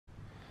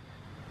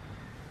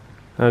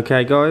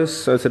Okay guys,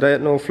 so today at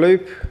North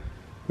Loop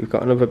we've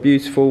got another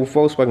beautiful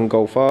Volkswagen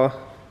Golf R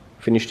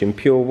finished in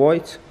pure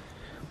white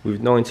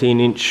with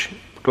 19-inch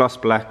gloss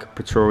black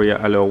Pretoria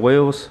alloy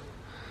wheels.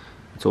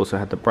 It's also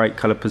had the brake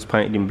calipers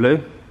painted in blue,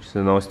 which is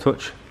a nice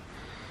touch.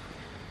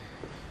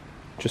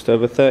 Just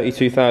over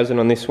 32,000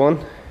 on this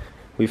one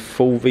with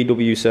full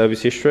VW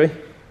service history.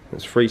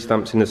 There's 3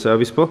 stamps in the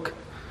service book,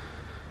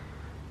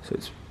 so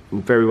it's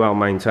very well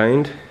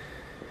maintained.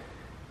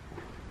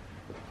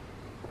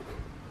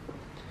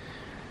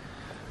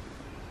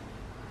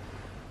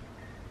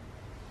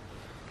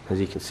 As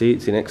you can see,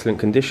 it's in excellent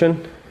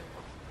condition,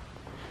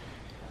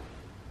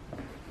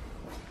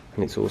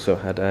 and it's also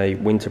had a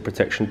winter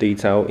protection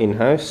detail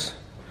in-house.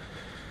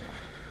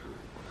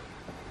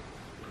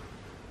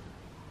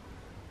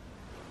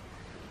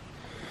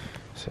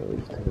 So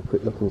let's take a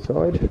quick look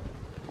inside.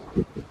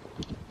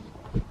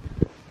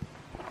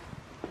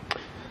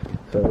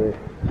 So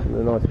some of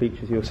the nice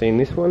features you'll see in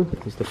this one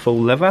is the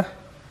full leather,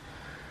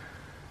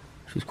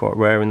 which is quite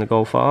rare in the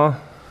Golf R.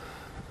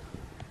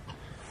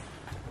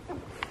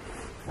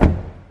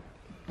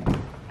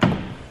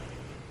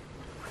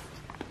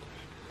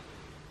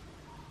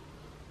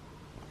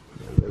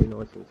 Very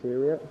nice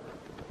interior.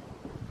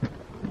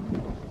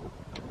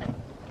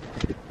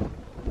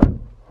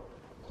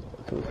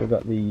 It's also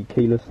got the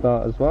keyless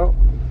start as well,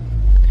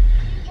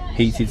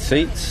 heated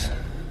seats,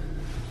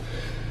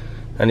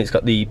 and it's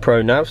got the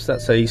Pro Navs.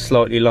 That's a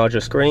slightly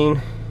larger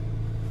screen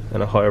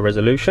and a higher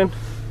resolution.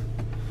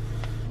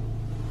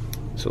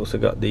 It's also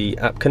got the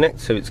App Connect,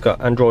 so it's got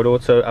Android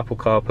Auto, Apple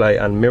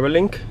CarPlay and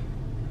MirrorLink.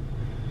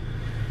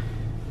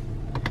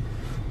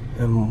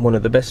 And one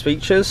of the best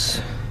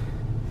features,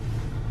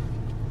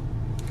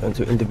 going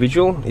to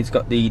individual, it's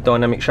got the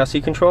dynamic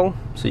chassis control,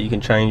 so you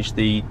can change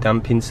the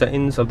damping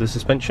settings of the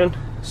suspension,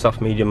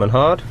 soft, medium and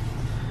hard.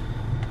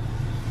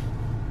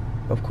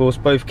 Of course,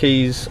 both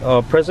keys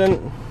are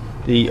present,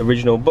 the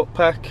original book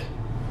pack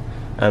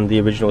and the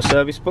original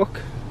service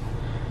book.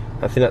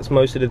 I think that's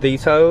most of the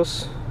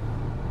details.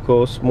 Of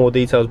course, more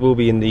details will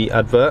be in the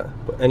advert,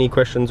 but any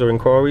questions or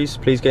inquiries,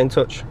 please get in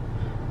touch.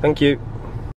 Thank you.